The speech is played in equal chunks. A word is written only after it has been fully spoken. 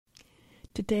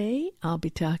Today, I'll be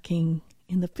talking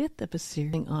in the fifth of a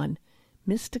series on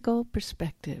mystical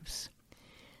perspectives.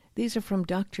 These are from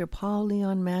Dr. Paul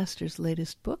Leon Masters'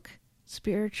 latest book,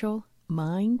 Spiritual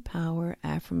Mind Power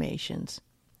Affirmations,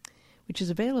 which is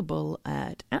available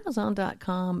at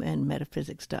Amazon.com and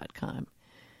Metaphysics.com.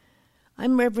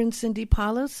 I'm Reverend Cindy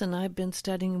Paulus, and I've been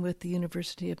studying with the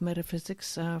University of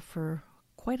Metaphysics for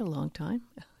quite a long time,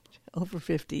 over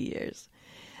 50 years.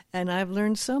 And I've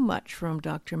learned so much from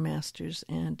Dr. Masters,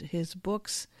 and his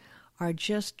books are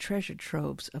just treasure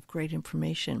troves of great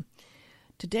information.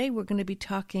 Today we're going to be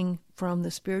talking from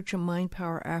the Spiritual Mind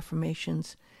Power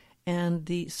Affirmations and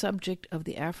the subject of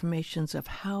the affirmations of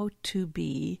how to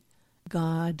be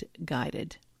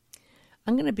God-guided.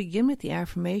 I'm going to begin with the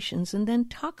affirmations and then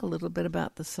talk a little bit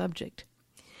about the subject.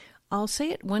 I'll say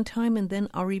it one time and then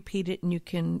I'll repeat it, and you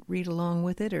can read along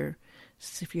with it, or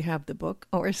if you have the book,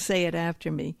 or say it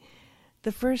after me.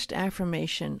 The first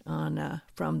affirmation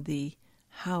from the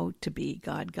How to Be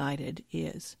God-Guided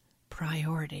is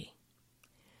priority.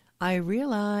 I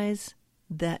realize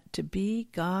that to be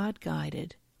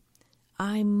God-guided,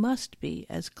 I must be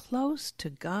as close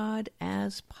to God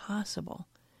as possible,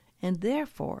 and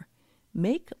therefore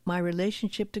make my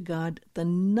relationship to God the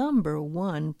number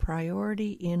one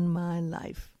priority in my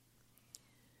life.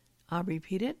 I'll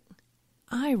repeat it.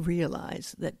 I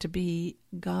realize that to be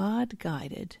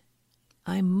God-guided,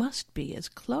 I must be as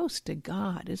close to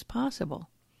God as possible,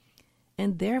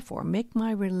 and therefore make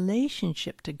my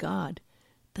relationship to God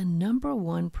the number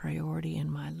one priority in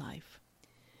my life.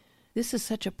 This is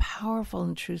such a powerful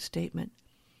and true statement.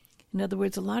 In other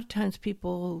words, a lot of times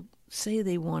people say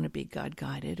they want to be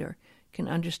God-guided or can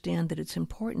understand that it's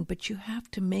important, but you have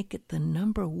to make it the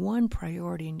number one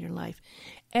priority in your life.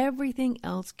 Everything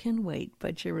else can wait,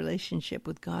 but your relationship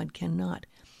with God cannot.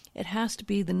 It has to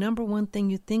be the number one thing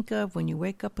you think of when you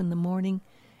wake up in the morning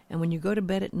and when you go to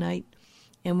bed at night,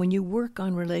 and when you work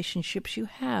on relationships, you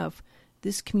have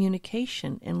this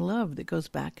communication and love that goes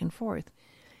back and forth.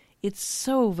 It's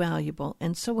so valuable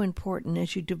and so important.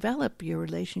 As you develop your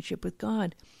relationship with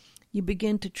God, you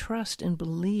begin to trust and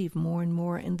believe more and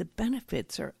more, and the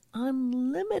benefits are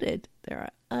unlimited. There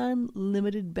are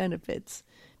unlimited benefits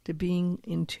to being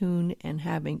in tune and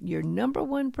having your number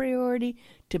one priority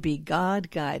to be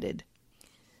God-guided.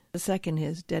 The second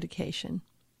is dedication.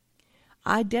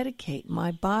 I dedicate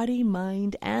my body,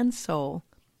 mind, and soul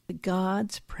to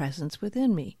God's presence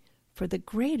within me. For the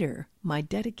greater my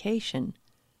dedication,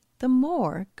 the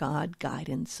more God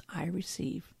guidance I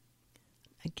receive.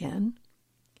 Again,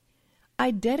 I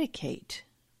dedicate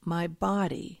my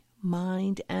body,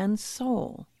 mind, and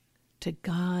soul to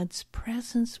God's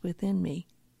presence within me.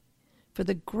 For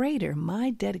the greater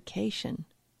my dedication,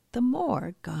 the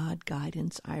more God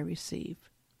guidance I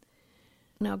receive.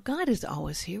 Now, God is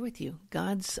always here with you.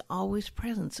 God's always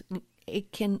present.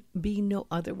 It can be no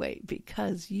other way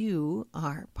because you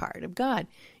are part of God.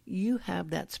 You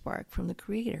have that spark from the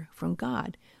Creator, from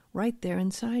God, right there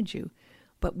inside you.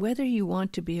 But whether you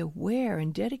want to be aware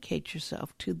and dedicate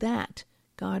yourself to that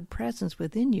God presence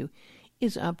within you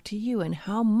is up to you, and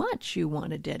how much you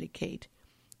want to dedicate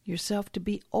yourself to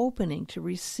be opening to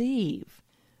receive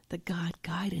the God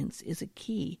guidance is a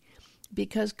key,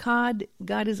 because God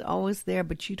is always there,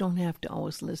 but you don't have to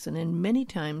always listen. And many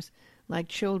times, like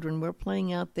children, we're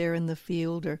playing out there in the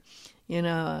field or in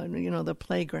the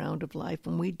playground of life,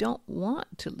 and we don't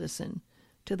want to listen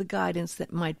to the guidance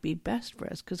that might be best for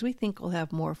us, because we think we'll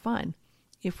have more fun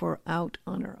if we're out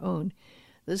on our own.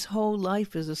 This whole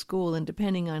life is a school, and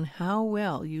depending on how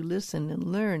well you listen and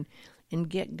learn and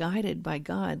get guided by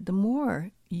God, the more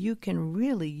you can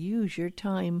really use your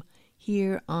time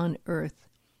here on earth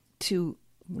to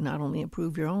not only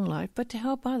improve your own life, but to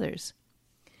help others.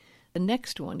 The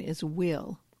next one is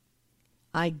will.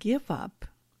 I give up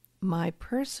my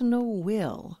personal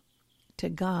will to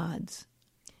God's,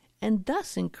 and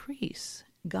thus increase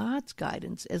God's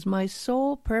guidance as my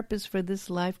sole purpose for this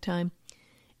lifetime,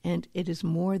 and it is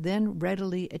more than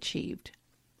readily achieved.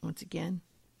 Once again,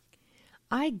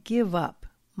 I give up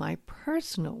my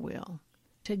personal will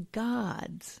to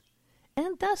God's,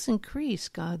 and thus increase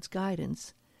God's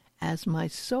guidance as my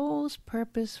soul's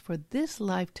purpose for this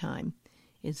lifetime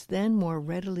is then more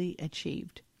readily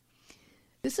achieved.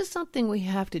 This is something we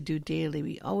have to do daily.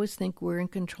 We always think we're in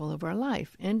control of our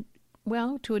life, and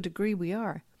well, to a degree we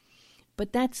are.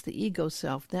 But that's the ego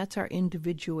self. That's our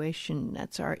individuation.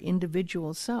 That's our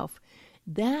individual self.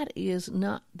 That is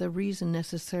not the reason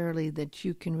necessarily that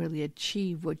you can really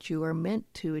achieve what you are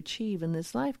meant to achieve in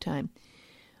this lifetime.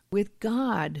 With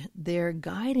God there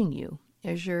guiding you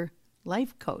as your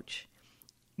life coach,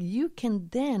 you can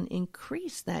then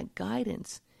increase that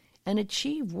guidance and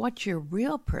achieve what your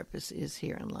real purpose is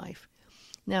here in life.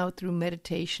 Now, through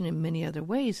meditation and many other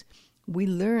ways, we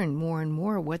learn more and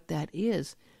more what that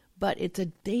is, but it's a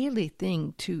daily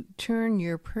thing to turn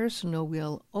your personal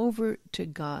will over to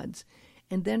God's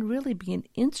and then really be an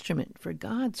instrument for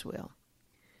God's will.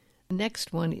 The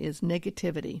next one is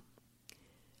negativity.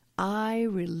 I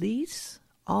release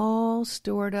all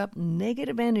stored up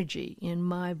negative energy in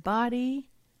my body,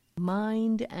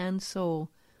 mind, and soul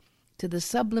to the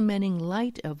sublimating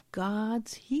light of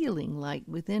God's healing light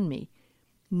within me,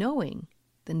 knowing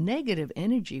the negative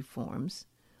energy forms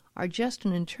are just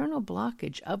an internal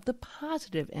blockage of the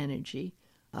positive energy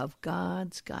of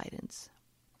God's guidance.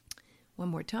 One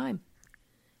more time.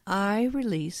 I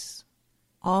release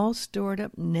all stored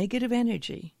up negative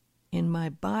energy in my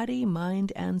body,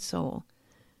 mind, and soul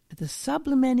to the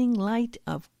sublimating light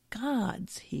of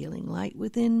God's healing light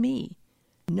within me,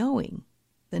 knowing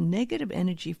the negative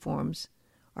energy forms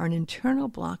are an internal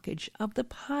blockage of the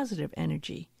positive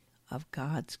energy of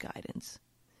God's guidance.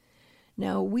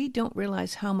 Now, we don't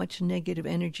realize how much negative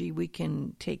energy we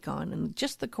can take on in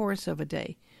just the course of a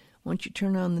day. Once you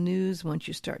turn on the news, once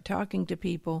you start talking to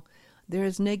people, there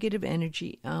is negative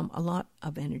energy, a lot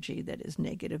of energy that is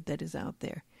negative that is out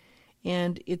there.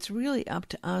 And it's really up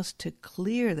to us to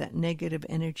clear that negative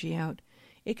energy out.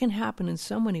 It can happen in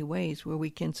so many ways where we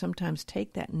can sometimes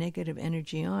take that negative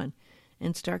energy on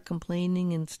and start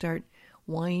complaining and start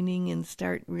whining and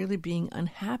start really being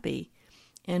unhappy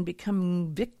and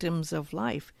becoming victims of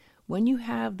life. When you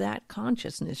have that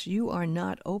consciousness, you are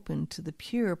not open to the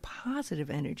pure positive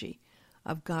energy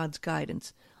of God's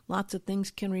guidance. Lots of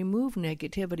things can remove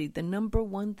negativity. The number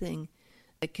one thing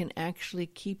that can actually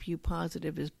keep you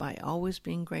positive is by always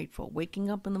being grateful. Waking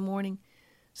up in the morning,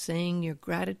 saying your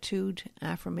gratitude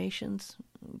affirmations.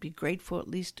 Be grateful at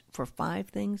least for 5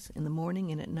 things in the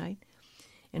morning and at night.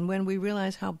 And when we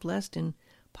realize how blessed and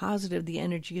positive the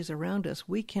energy is around us,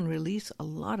 we can release a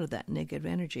lot of that negative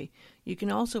energy. You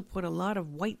can also put a lot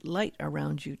of white light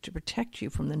around you to protect you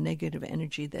from the negative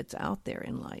energy that's out there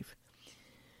in life.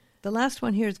 The last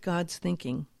one here is God's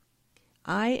thinking.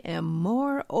 I am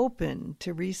more open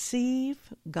to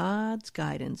receive God's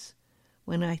guidance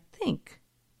when I think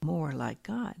more like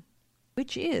God,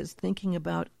 which is thinking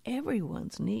about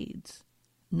everyone's needs,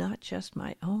 not just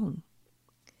my own.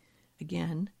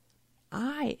 Again,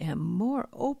 I am more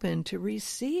open to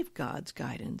receive God's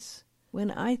guidance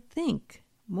when I think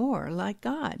more like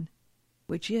God,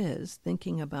 which is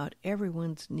thinking about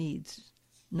everyone's needs,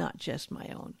 not just my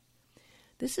own.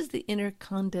 This is the inner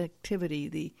conductivity,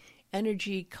 the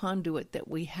energy conduit that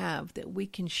we have, that we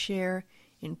can share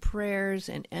in prayers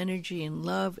and energy and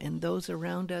love and those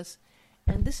around us.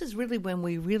 And this is really when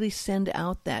we really send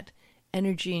out that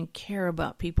energy and care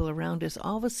about people around us.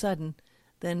 All of a sudden,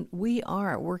 then we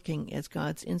are working as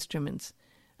God's instruments.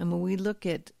 And when we look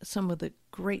at some of the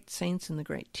great saints and the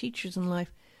great teachers in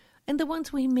life, and the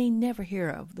ones we may never hear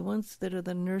of, the ones that are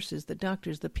the nurses, the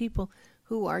doctors, the people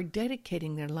who are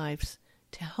dedicating their lives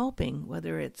to helping,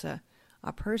 whether it's a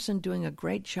person doing a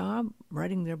great job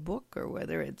writing their book, or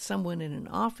whether it's someone in an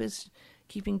office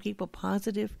keeping people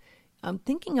positive,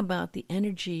 thinking about the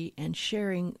energy and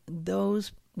sharing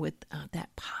those with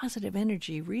that positive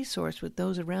energy resource with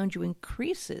those around you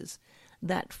increases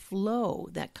that flow,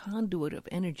 that conduit of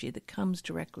energy that comes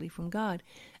directly from God.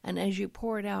 And as you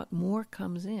pour it out, more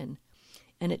comes in.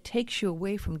 And it takes you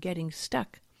away from getting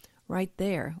stuck right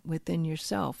there within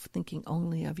yourself, thinking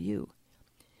only of you.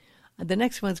 The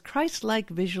next one is Christ-like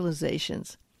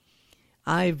visualizations.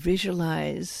 I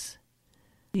visualize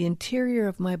the interior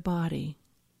of my body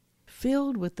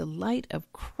filled with the light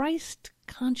of Christ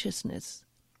consciousness,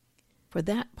 for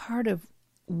that part of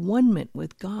one-ment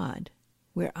with God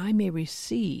where I may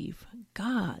receive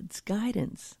God's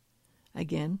guidance.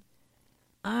 Again,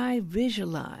 I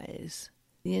visualize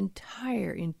the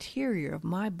entire interior of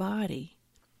my body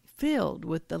filled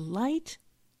with the light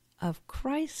of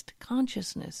Christ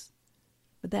consciousness.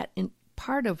 But that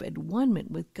part of at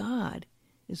one-ment with God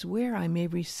is where I may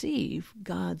receive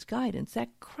God's guidance.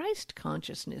 That Christ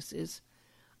consciousness is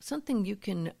something you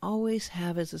can always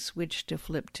have as a switch to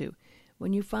flip to.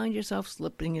 When you find yourself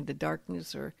slipping into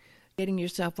darkness or getting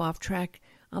yourself off track,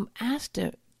 ask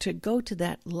to go to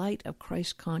that light of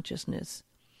Christ consciousness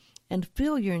and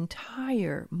fill your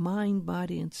entire mind,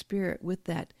 body, and spirit with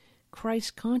that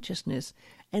Christ consciousness.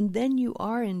 And then you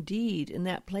are indeed in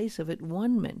that place of at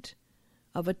one-ment.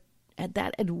 At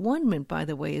that at one-ment, by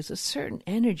the way, is a certain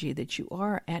energy that you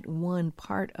are at one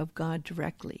part of God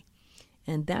directly.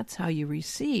 And that's how you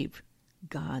receive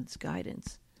God's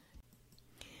guidance.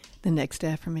 The next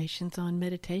affirmation's on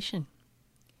meditation.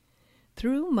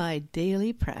 Through my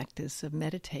daily practice of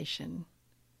meditation,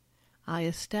 I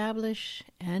establish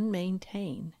and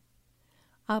maintain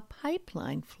a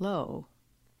pipeline flow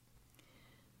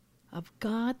of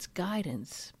God's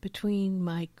guidance between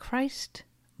my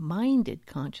Christ-minded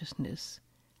consciousness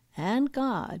and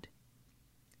God,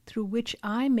 through which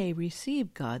I may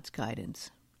receive God's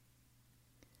guidance.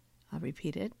 I'll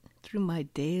repeat it. Through my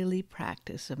daily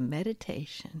practice of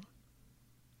meditation,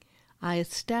 I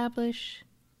establish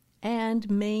and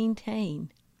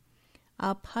maintain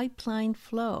a pipeline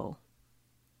flow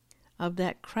of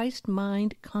that Christ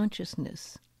mind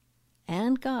consciousness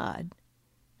and God,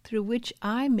 through which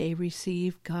I may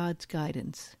receive God's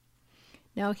guidance.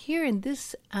 Now, here in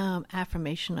this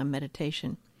affirmation on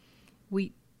meditation,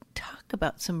 we talk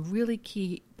about some really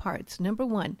key parts. Number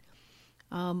one,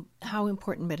 how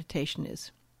important meditation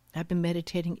is. I've been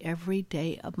meditating every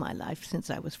day of my life since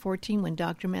I was 14 when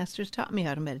Dr. Masters taught me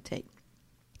how to meditate.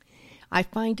 I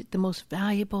find it the most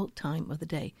valuable time of the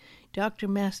day. Dr.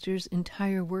 Masters'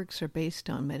 entire works are based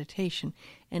on meditation,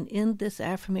 and in this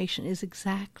affirmation is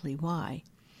exactly why.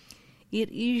 It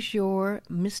is your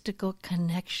mystical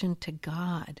connection to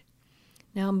God.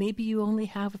 Now, maybe you only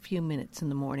have a few minutes in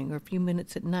the morning or a few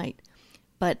minutes at night,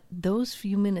 but those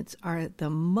few minutes are the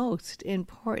most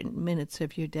important minutes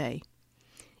of your day.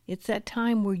 It's that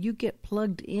time where you get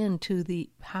plugged into the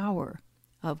power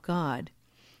of God.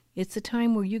 It's a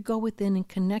time where you go within and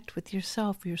connect with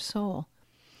yourself, your soul.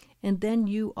 And then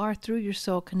you are, through your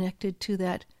soul, connected to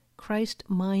that Christ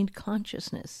mind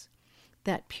consciousness,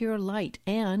 that pure light,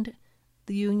 and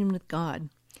the union with God.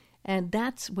 And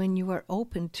that's when you are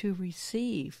open to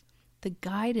receive the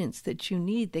guidance that you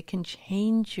need that can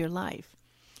change your life.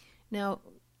 Now,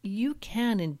 you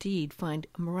can indeed find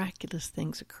miraculous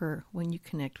things occur when you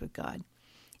connect with God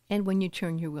and when you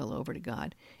turn your will over to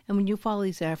God. And when you follow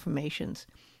these affirmations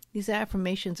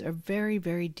are very,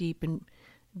 very deep, and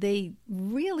they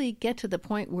really get to the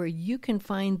point where you can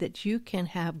find that you can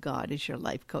have God as your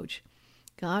life coach.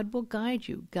 God will guide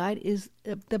you. God is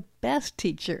the best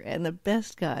teacher and the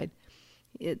best guide.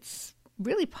 It's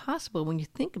really possible when you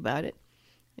think about it.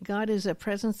 God is a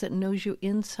presence that knows you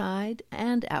inside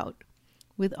and out,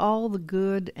 with all the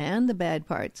good and the bad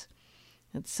parts.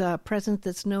 It's a presence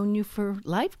that's known you for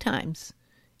lifetimes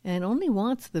and only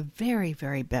wants the very,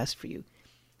 very best for you.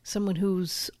 Someone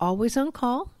who's always on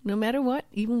call, no matter what,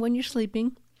 even when you're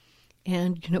sleeping.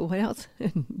 And you know what else?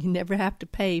 You never have to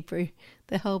pay for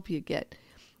the help you get.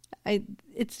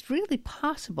 It's really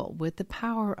possible with the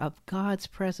power of God's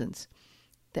presence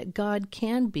that God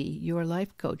can be your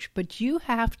life coach. But you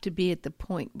have to be at the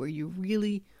point where you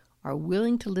really are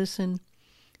willing to listen,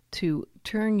 to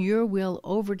turn your will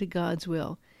over to God's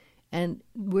will, and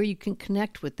where you can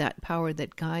connect with that power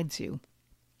that guides you.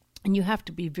 And you have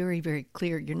to be very, very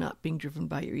clear you're not being driven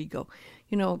by your ego.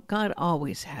 You know, God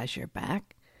always has your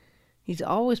back. He's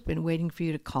always been waiting for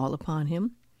you to call upon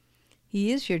him.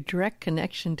 He is your direct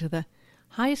connection to the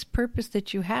highest purpose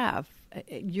that you have.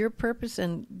 Your purpose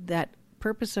and that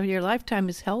purpose of your lifetime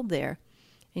is held there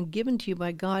and given to you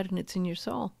by God, and it's in your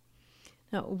soul.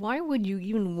 Now, why would you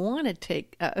even want to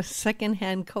take a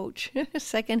secondhand coach,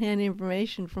 secondhand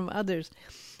information from others?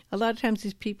 A lot of times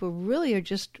these people really are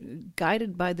just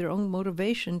guided by their own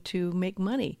motivation to make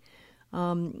money.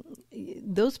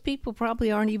 Those people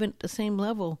probably aren't even at the same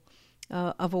level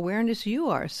of awareness you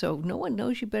are. So no one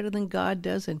knows you better than God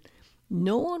does, and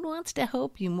no one wants to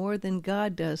help you more than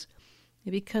God does,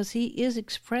 because he is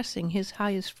expressing his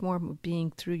highest form of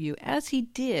being through you, as he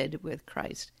did with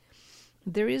Christ.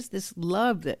 There is this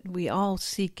love that we all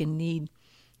seek and need,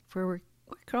 for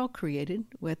we're all created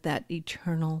with that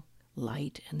eternal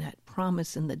light and that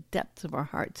promise in the depths of our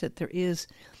hearts that there is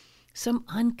some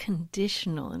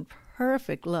unconditional and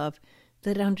perfect love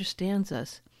that understands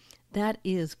us. That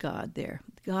is God there.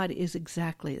 God is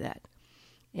exactly that.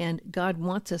 And God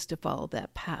wants us to follow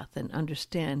that path and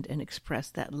understand and express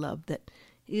that love that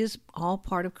is all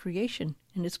part of creation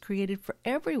and is created for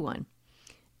everyone.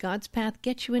 God's path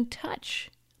gets you in touch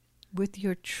with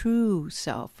your true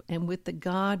self and with the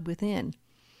God within.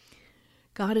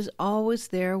 God is always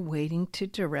there waiting to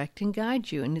direct and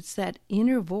guide you, and it's that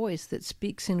inner voice that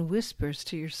speaks in whispers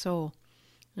to your soul.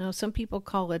 Now, some people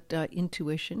call it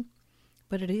intuition,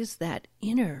 but it is that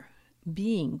inner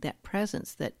being, that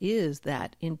presence that is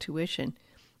that intuition.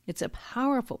 It's a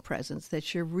powerful presence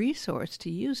that's your resource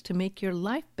to use to make your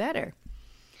life better.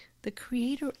 The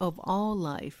creator of all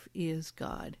life is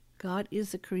God. God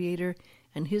is the creator,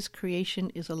 and his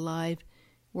creation is alive,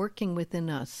 working within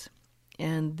us.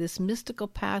 And this mystical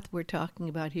path we're talking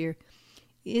about here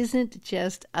isn't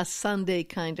just a Sunday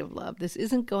kind of love. This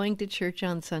isn't going to church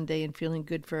on Sunday and feeling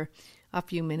good for a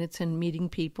few minutes and meeting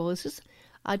people. This is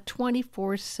a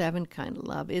 24/7 kind of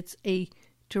love. It's a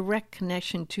direct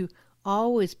connection to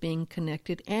always being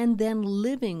connected and then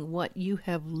living what you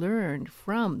have learned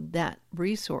from that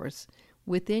resource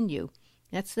within you.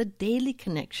 That's the daily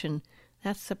connection.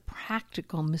 That's the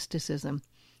practical mysticism.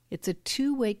 It's a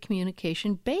two-way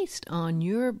communication based on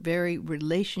your very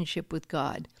relationship with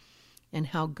God and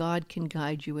how God can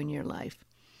guide you in your life.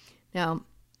 Now,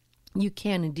 you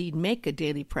can indeed make a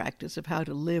daily practice of how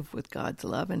to live with God's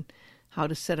love and how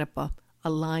to set up a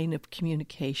line of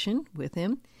communication with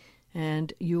Him.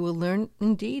 And you will learn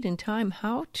indeed in time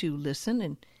how to listen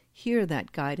and hear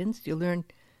that guidance. You'll learn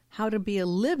how to be a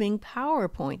living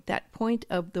PowerPoint. That point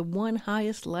of the one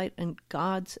highest light in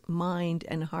God's mind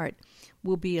and heart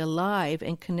will be alive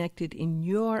and connected in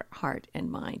your heart and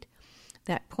mind.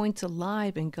 That point's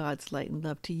alive in God's light and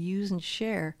love to use and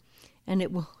share, and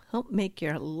it will help make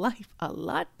your life a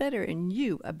lot better and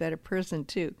you a better person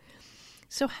too.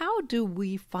 So how do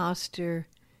we foster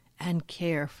and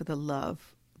care for the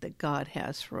love that God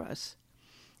has for us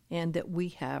and that we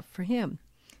have for Him?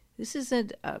 This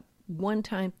isn't a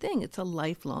one-time thing. It's a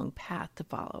lifelong path to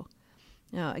follow.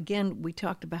 Now, again, we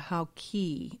talked about how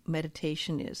key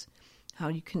meditation is, how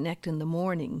you connect in the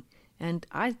morning. And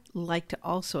I like to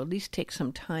also at least take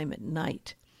some time at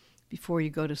night before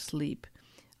you go to sleep.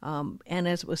 And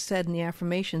as was said in the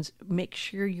affirmations, make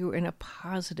sure you're in a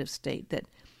positive state, that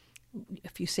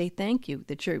if you say thank you,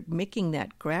 that you're making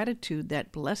that gratitude,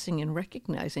 that blessing, and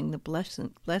recognizing the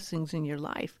blessings in your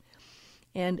life.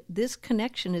 And this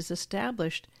connection is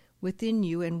established within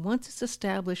you, and once it's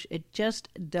established, it just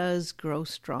does grow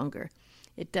stronger.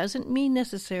 It doesn't mean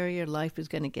necessarily your life is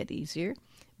going to get easier,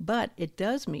 but it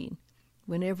does mean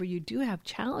whenever you do have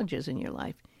challenges in your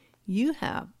life, you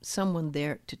have someone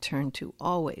there to turn to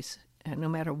always, and no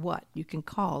matter what, you can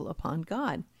call upon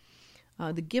God.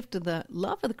 The gift of the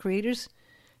love of the creators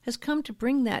has come to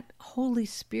bring that Holy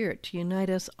Spirit to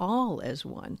unite us all as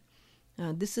one.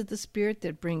 This is the Spirit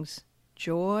that brings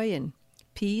joy and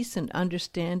peace and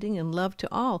understanding and love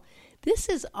to all. This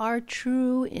is our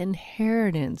true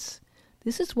inheritance.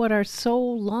 This is what our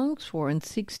soul longs for and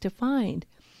seeks to find.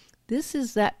 This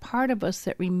is that part of us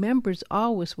that remembers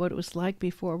always what it was like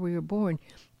before we were born,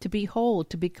 to be whole,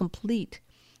 to be complete.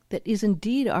 That is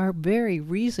indeed our very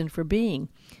reason for being.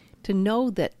 To know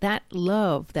that that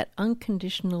love, that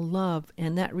unconditional love,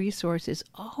 and that resource is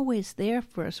always there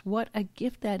for us. What a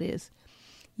gift that is.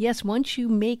 Yes, once you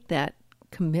make that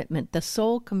commitment, the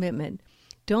soul commitment,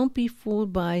 don't be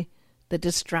fooled by the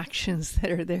distractions that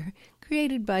are there,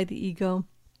 created by the ego.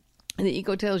 And the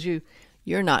ego tells you,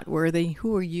 you're not worthy.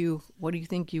 Who are you? What do you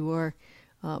think you are?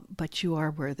 But you are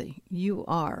worthy. You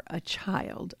are a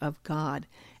child of God,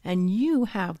 and you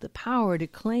have the power to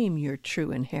claim your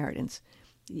true inheritance.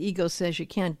 The ego says you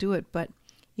can't do it, but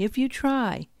if you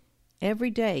try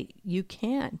every day, you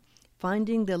can.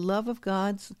 Finding the love of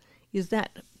God's is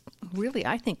that really,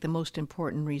 I think, the most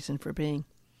important reason for being.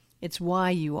 It's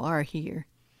why you are here.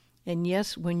 And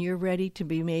yes, when you're ready to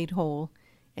be made whole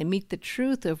and meet the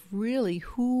truth of really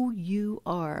who you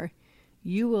are,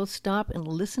 you will stop and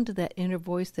listen to that inner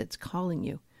voice that's calling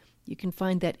you. You can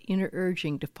find that inner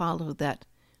urging to follow that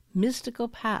mystical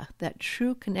path, that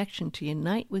true connection to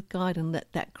unite with God and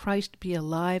let that Christ be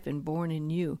alive and born in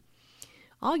you.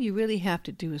 All you really have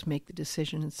to do is make the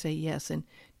decision and say yes, and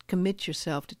commit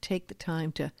yourself to take the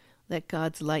time to let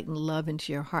God's light and love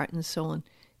into your heart and soul, and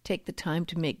take the time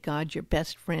to make God your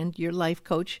best friend, your life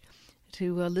coach,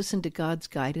 to listen to God's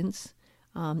guidance,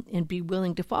 and be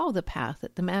willing to follow the path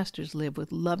that the masters live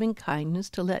with loving kindness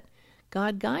to let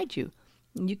God guide you.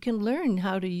 You can learn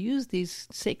how to use these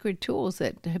sacred tools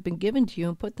that have been given to you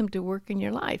and put them to work in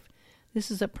your life.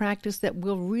 This is a practice that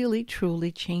will really,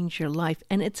 truly change your life,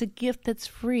 and it's a gift that's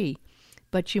free.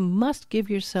 But you must give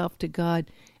yourself to God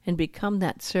and become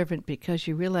that servant, because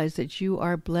you realize that you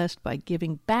are blessed by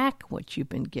giving back what you've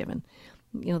been given.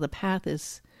 You know, the path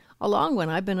is a long one.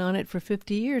 I've been on it for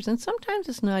 50 years, and sometimes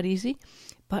it's not easy.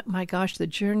 But my gosh, the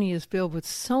journey is filled with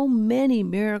so many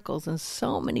miracles and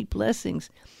so many blessings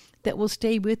that will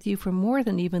stay with you for more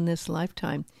than even this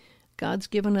lifetime. God's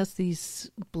given us these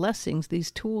blessings,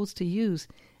 these tools to use,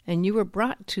 and you were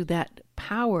brought to that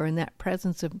power and that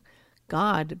presence of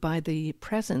God by the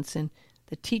presence and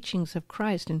the teachings of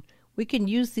Christ. And we can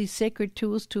use these sacred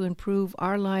tools to improve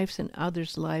our lives and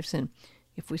others' lives. And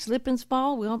if we slip and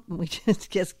fall, well, we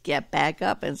just get back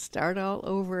up and start all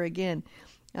over again.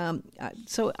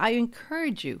 So I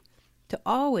encourage you to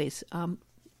always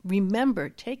remember,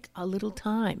 take a little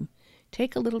time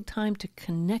Take a little time to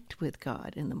connect with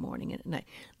God in the morning and at night.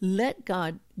 Let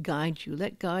God guide you.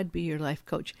 Let God be your life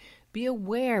coach. Be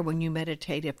aware when you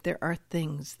meditate if there are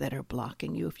things that are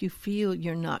blocking you, if you feel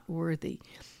you're not worthy.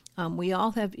 We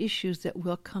all have issues that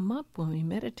will come up when we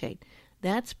meditate.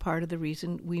 That's part of the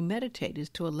reason we meditate, is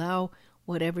to allow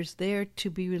whatever's there to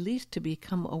be released, to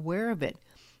become aware of it.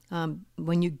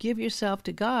 When you give yourself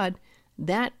to God,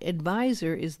 that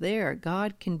advisor is there.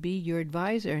 God can be your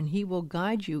advisor, and he will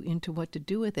guide you into what to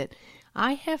do with it.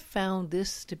 I have found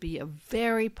this to be a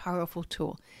very powerful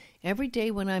tool. Every day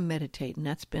when I meditate, and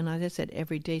that's been, as I said,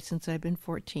 every day since I've been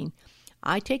 14,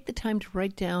 I take the time to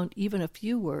write down even a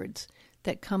few words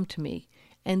that come to me.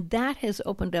 And that has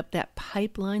opened up that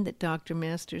pipeline that Dr.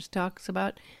 Masters talks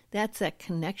about. That's that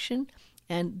connection.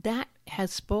 And that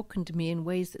has spoken to me in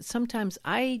ways that sometimes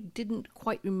I didn't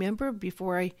quite remember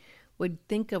before I would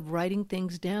think of writing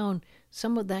things down.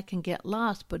 Some of that can get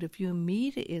lost, but if you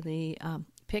immediately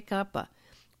pick up a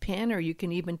pen, or you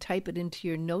can even type it into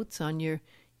your notes on your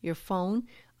phone,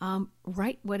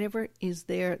 write whatever is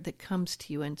there that comes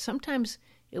to you. And sometimes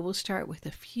it will start with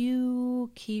a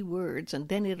few key words, and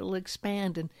then it'll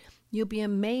expand, and you'll be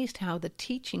amazed how the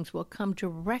teachings will come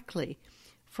directly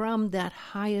from that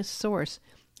highest source.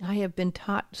 I have been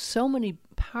taught so many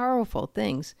powerful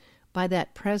things by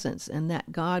that presence and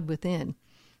that God within.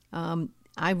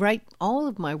 I write all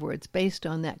of my words based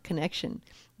on that connection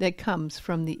that comes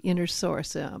from the inner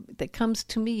source, that comes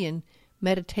to me in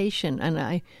meditation. And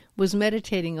I was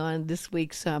meditating on this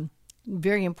week's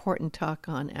very important talk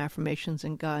on affirmations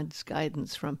and God's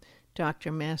guidance from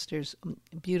Dr. Masters'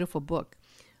 beautiful book,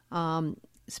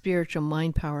 Spiritual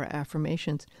Mind Power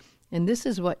Affirmations. And this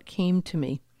is what came to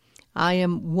me. I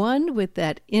am one with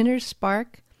that inner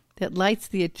spark that lights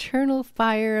the eternal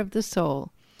fire of the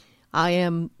soul. I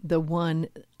am the one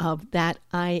of that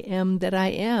I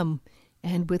am,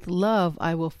 and with love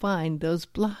I will find those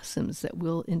blossoms that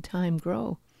will in time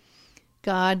grow.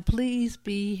 God, please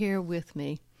be here with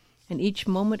me in each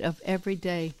moment of every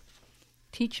day.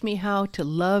 Teach me how to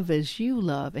love as you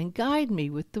love, and guide me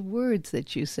with the words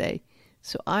that you say,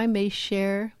 so I may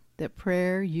share the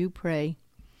prayer you pray.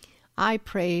 I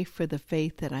pray for the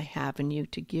faith that I have in you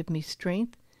to give me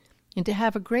strength, and to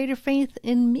have a greater faith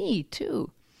in me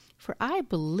too, for I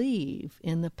believe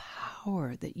in the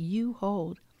power that you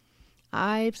hold.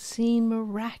 I've seen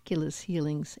miraculous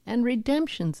healings and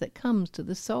redemptions that comes to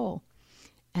the soul,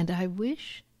 and I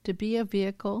wish to be a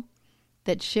vehicle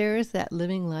that shares that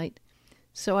living light.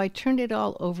 So I turn it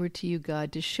all over to you,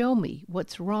 God, to show me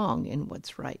what's wrong and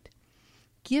what's right.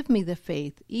 Give me the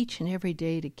faith each and every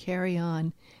day to carry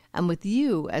on, and with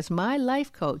you as my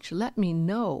life coach, let me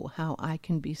know how I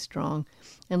can be strong,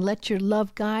 and let your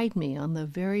love guide me on the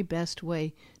very best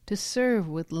way to serve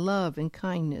with love and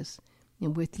kindness,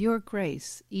 and with your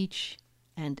grace each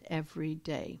and every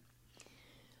day.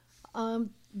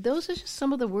 Those are just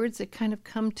some of the words that kind of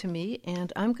come to me,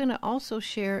 and I'm going to also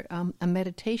share a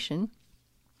meditation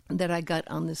that I got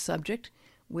on this subject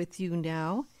with you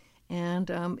now. And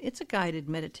it's a guided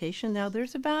meditation. Now,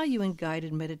 there's a value in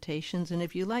guided meditations, and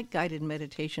if you like guided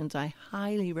meditations, I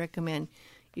highly recommend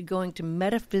you going to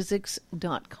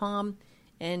metaphysics.com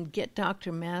and get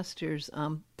Dr. Masters'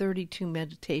 32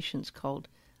 meditations called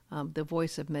The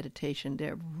Voice of Meditation.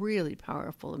 They're really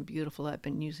powerful and beautiful. I've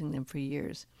been using them for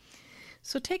years.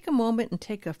 So take a moment and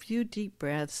take a few deep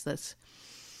breaths. Let's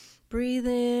breathe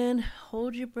in,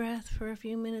 hold your breath for a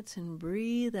few minutes, and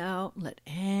breathe out. Let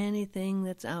anything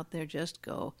that's out there just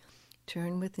go.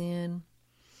 Turn within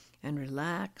and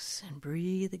relax and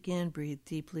breathe again. Breathe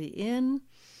deeply in.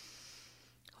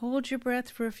 Hold your breath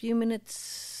for a few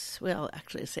minutes. Well,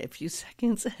 actually, I say a few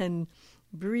seconds, and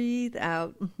breathe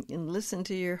out and listen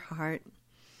to your heart.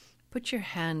 Put your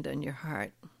hand on your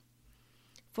heart.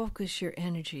 Focus your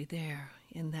energy there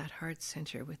in that heart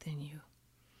center within you.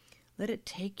 Let it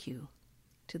take you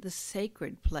to the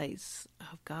sacred place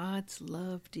of God's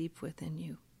love deep within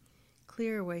you.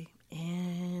 Clear away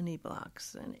any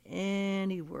blocks and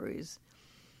any worries,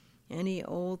 any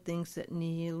old things that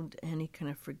need any kind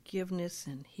of forgiveness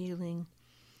and healing.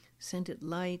 Send it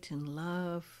light and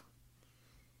love,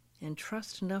 and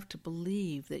trust enough to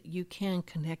believe that you can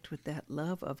connect with that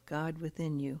love of God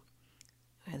within you.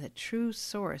 And the true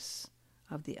source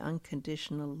of the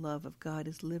unconditional love of God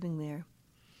is living there.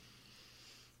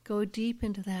 Go deep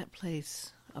into that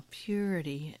place of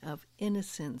purity, of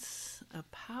innocence, of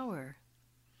power.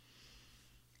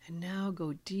 And now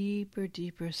go deeper,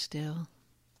 deeper still.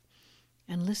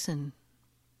 And listen.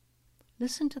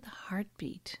 Listen to the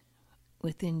heartbeat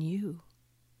within you.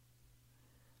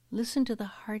 Listen to the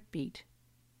heartbeat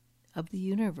of the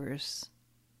universe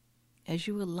as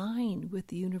you align with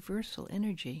the universal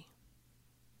energy.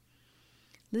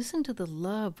 Listen to the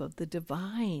love of the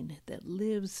divine that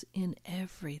lives in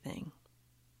everything.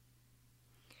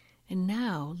 And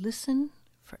now listen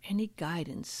for any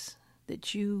guidance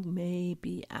that you may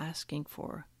be asking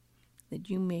for, that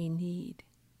you may need.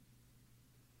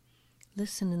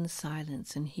 Listen in the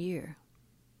silence and hear.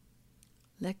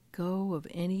 Let go of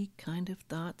any kind of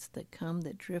thoughts that come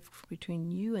that drift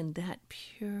between you and that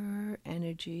pure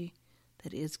energy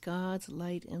that is God's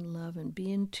light and love, and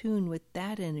be in tune with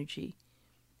that energy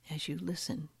as you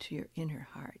listen to your inner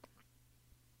heart.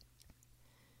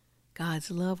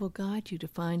 God's love will guide you to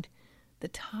find the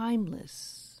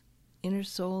timeless inner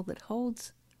soul that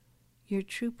holds your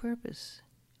true purpose.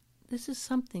 This is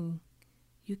something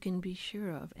you can be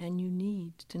sure of and you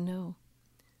need to know.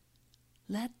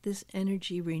 Let this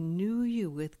energy renew you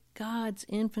with God's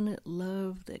infinite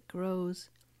love that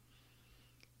grows,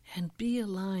 and be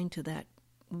aligned to that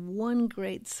one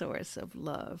great source of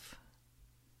love.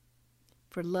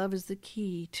 For love is the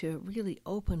key to really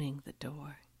opening the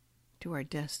door to our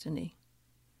destiny.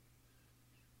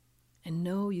 And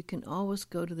know you can always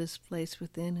go to this place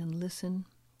within and listen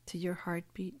to your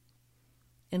heartbeat,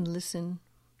 and listen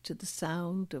to the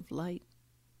sound of light,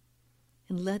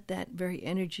 and let that very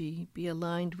energy be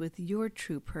aligned with your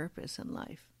true purpose in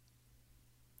life.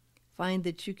 Find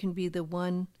that you can be the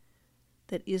one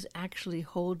that is actually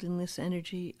holding this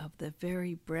energy of the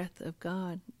very breath of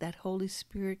God. That Holy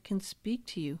Spirit can speak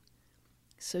to you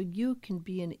so you can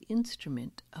be an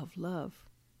instrument of love.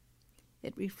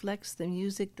 It reflects the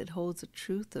music that holds the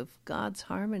truth of God's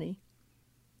harmony,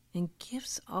 and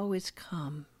gifts always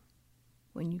come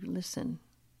when you listen.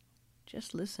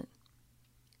 Just listen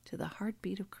to the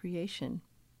heartbeat of creation,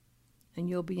 and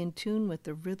you'll be in tune with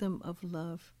the rhythm of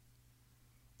love,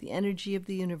 the energy of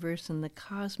the universe, and the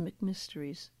cosmic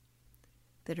mysteries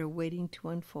that are waiting to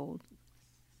unfold.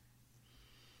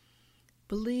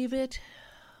 Believe it.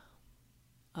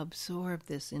 Absorb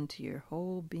this into your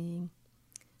whole being.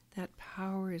 That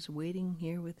power is waiting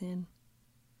here within.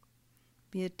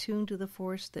 Be attuned to the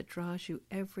force that draws you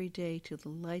every day to the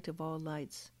light of all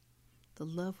lights, the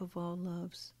love of all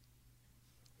loves,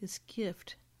 this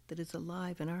gift that is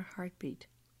alive in our heartbeat,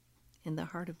 in the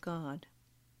heart of God,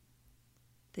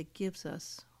 that gives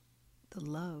us the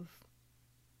love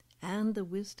and the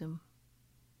wisdom.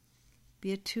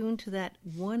 Be attuned to that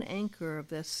one anchor of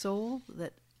the soul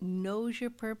that knows your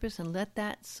purpose, and let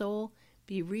that soul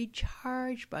be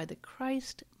recharged by the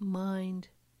Christ mind,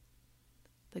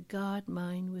 the God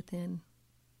mind within,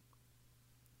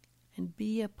 and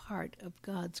be a part of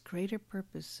God's greater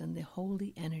purpose and the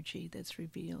holy energy that's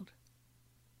revealed.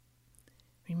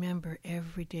 Remember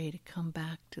every day to come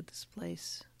back to this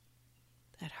place,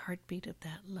 that heartbeat of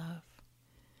that love.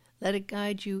 Let it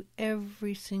guide you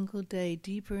every single day,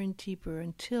 deeper and deeper,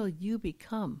 until you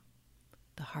become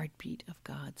the heartbeat of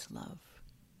God's love.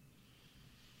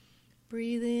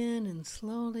 Breathe in and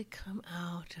slowly come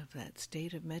out of that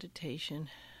state of meditation,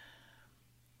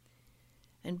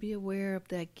 and be aware of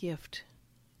that gift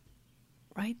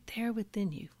right there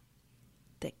within you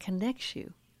that connects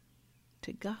you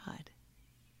to God.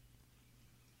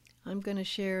 I'm going to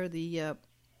share the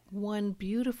one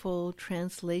beautiful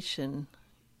translation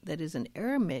that is an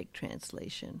Aramaic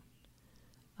translation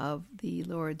of the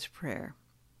Lord's Prayer.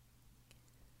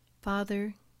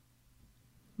 Father,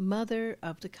 Mother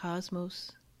of the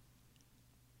cosmos,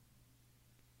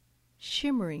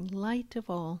 shimmering light of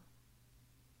all,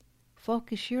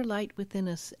 focus your light within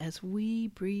us as we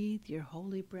breathe your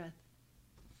holy breath.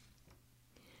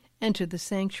 Enter the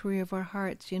sanctuary of our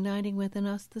hearts, uniting within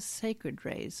us the sacred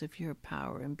rays of your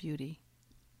power and beauty.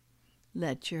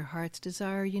 Let your heart's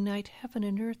desire unite heaven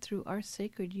and earth through our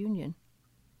sacred union.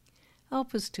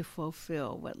 Help us to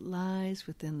fulfill what lies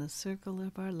within the circle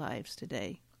of our lives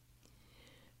today.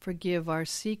 Forgive our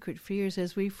secret fears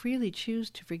as we freely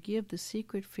choose to forgive the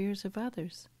secret fears of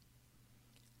others.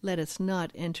 Let us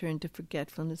not enter into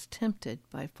forgetfulness tempted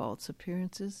by false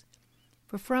appearances,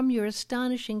 for from your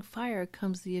astonishing fire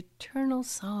comes the eternal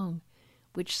song,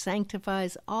 which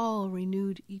sanctifies all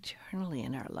renewed eternally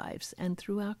in our lives and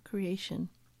throughout creation.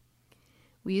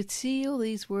 We seal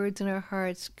these words in our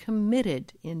hearts,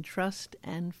 committed in trust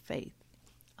and faith.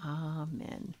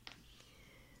 Amen.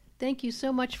 Thank you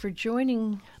so much for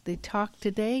joining the talk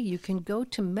today. You can go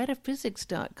to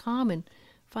metaphysics.com and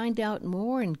find out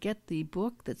more and get the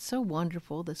book that's so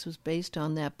wonderful. This was based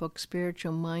on that book,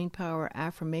 Spiritual Mind Power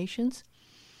Affirmations,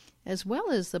 as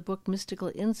well as the book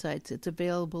Mystical Insights. It's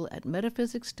available at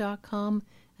metaphysics.com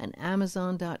and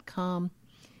amazon.com.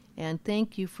 And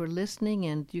thank you for listening.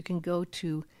 And you can go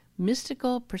to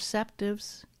Mystical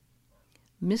Perceptives,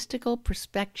 Mystical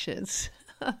Perspectives.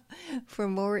 For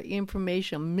more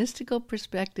information,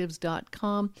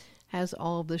 mysticalperspectives.com has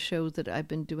all the shows that I've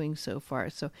been doing so far.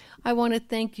 So I want to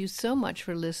thank you so much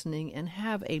for listening and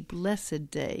have a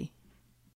blessed day.